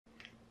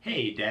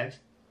Hey devs,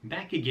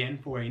 back again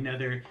for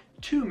another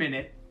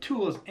 2-minute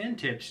Tools and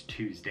Tips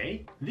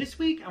Tuesday. This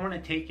week I want to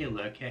take a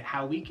look at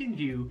how we can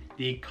view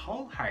the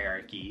call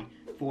hierarchy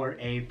for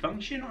a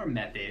function or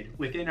method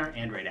within our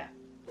Android app.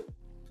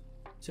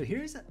 So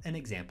here's an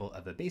example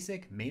of a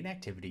basic main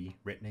activity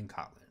written in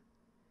Kotlin.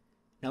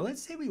 Now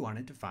let's say we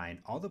wanted to find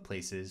all the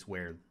places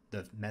where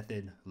the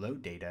method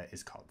loadData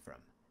is called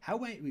from. How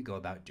might we go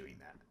about doing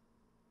that?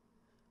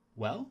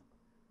 Well,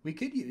 we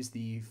could use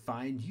the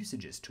Find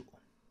Usages tool.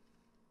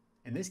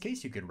 In this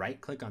case, you could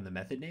right-click on the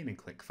method name and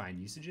click Find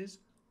Usages,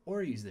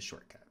 or use the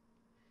shortcut.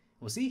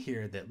 We'll see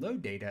here that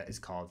loadData is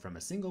called from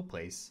a single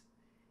place,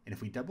 and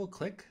if we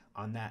double-click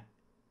on that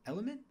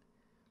element,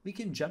 we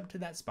can jump to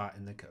that spot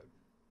in the code.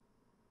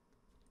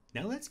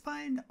 Now let's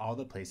find all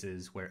the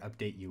places where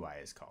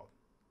updateUI is called.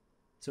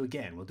 So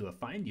again, we'll do a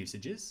Find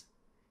Usages,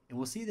 and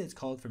we'll see that it's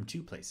called from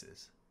two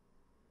places.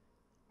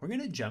 We're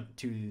going to jump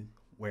to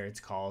where it's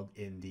called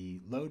in the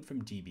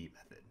loadFromDB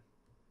method.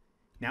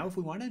 Now if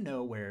we want to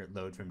know where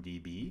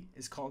loadFromDB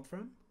is called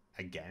from,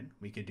 again,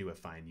 we could do a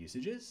Find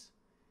Usages.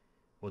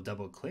 We'll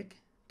double click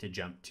to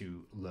jump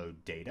to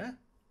loadData.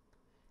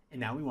 And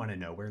now we want to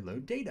know where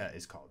loadData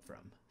is called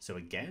from. So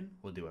again,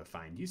 we'll do a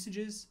Find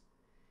Usages,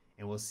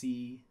 and we'll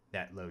see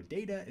that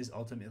loadData is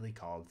ultimately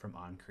called from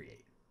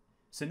onCreate.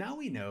 So now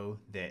we know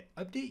that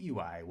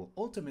updateUI will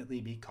ultimately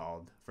be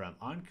called from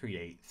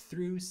onCreate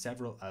through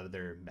several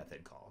other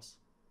method calls.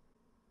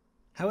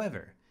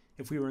 However,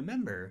 if we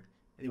remember,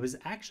 it was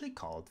actually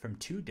called from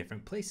two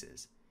different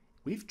places.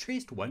 We've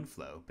traced one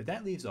flow, but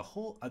that leaves a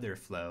whole other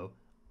flow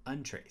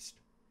untraced.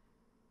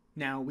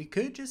 Now we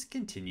could just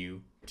continue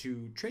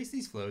to trace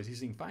these flows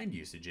using Find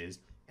Usages,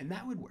 and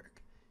that would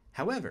work.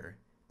 However,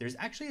 there's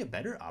actually a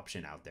better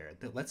option out there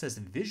that lets us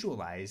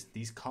visualize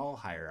these call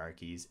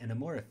hierarchies in a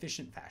more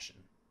efficient fashion.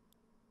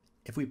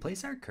 If we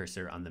place our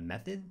cursor on the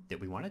method that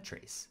we want to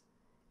trace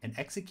and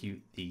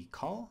execute the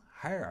call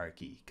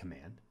hierarchy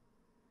command,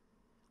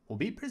 we'll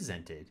be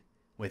presented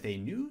with a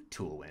new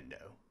tool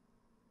window.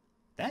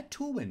 That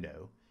tool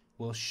window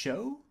will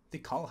show the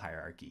call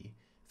hierarchy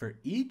for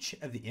each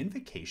of the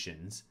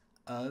invocations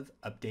of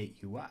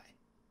updateUI.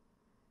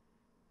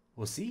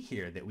 We'll see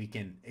here that we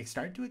can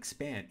start to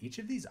expand each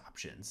of these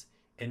options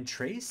and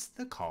trace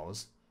the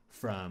calls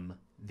from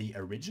the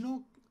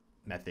original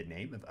method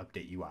name of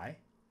updateUI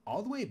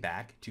all the way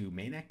back to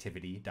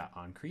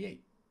mainActivity.onCreate.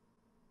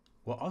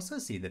 We'll also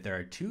see that there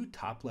are two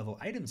top-level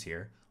items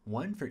here,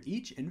 one for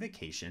each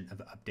invocation of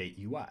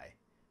updateUI.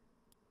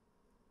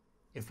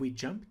 If we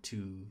jump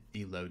to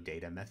the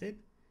loadData method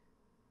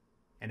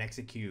and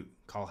execute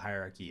call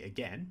hierarchy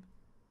again,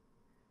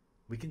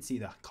 we can see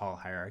the call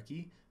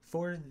hierarchy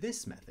for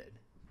this method.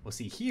 We'll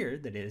see here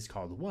that it is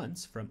called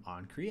once from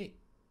onCreate.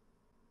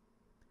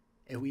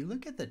 If we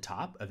look at the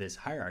top of this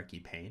hierarchy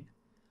pane,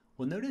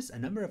 we'll notice a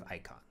number of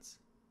icons.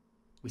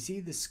 We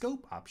see the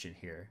scope option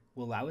here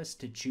will allow us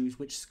to choose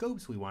which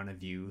scopes we want to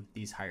view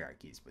these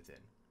hierarchies within.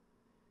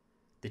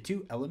 The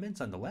two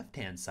elements on the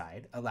left-hand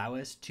side allow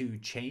us to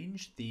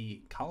change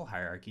the call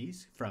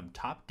hierarchies from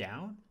top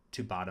down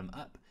to bottom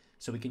up,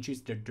 so we can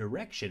choose the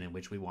direction in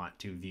which we want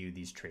to view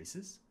these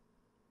traces.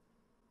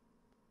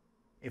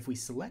 If we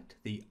select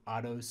the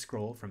auto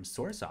scroll from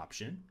source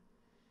option,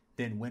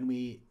 then when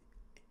we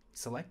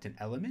select an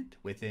element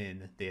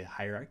within the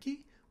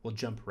hierarchy, we'll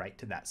jump right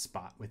to that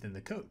spot within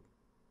the code.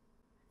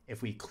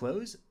 If we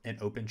close an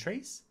open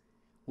trace,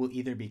 we'll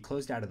either be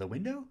closed out of the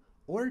window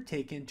or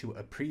taken to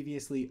a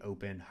previously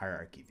open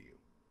hierarchy view.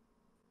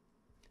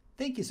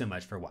 Thank you so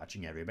much for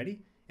watching,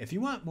 everybody. If you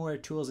want more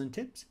tools and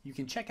tips, you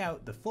can check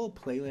out the full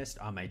playlist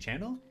on my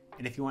channel,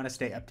 and if you want to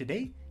stay up to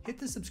date, hit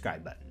the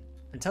subscribe button.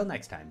 Until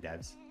next time,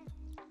 devs.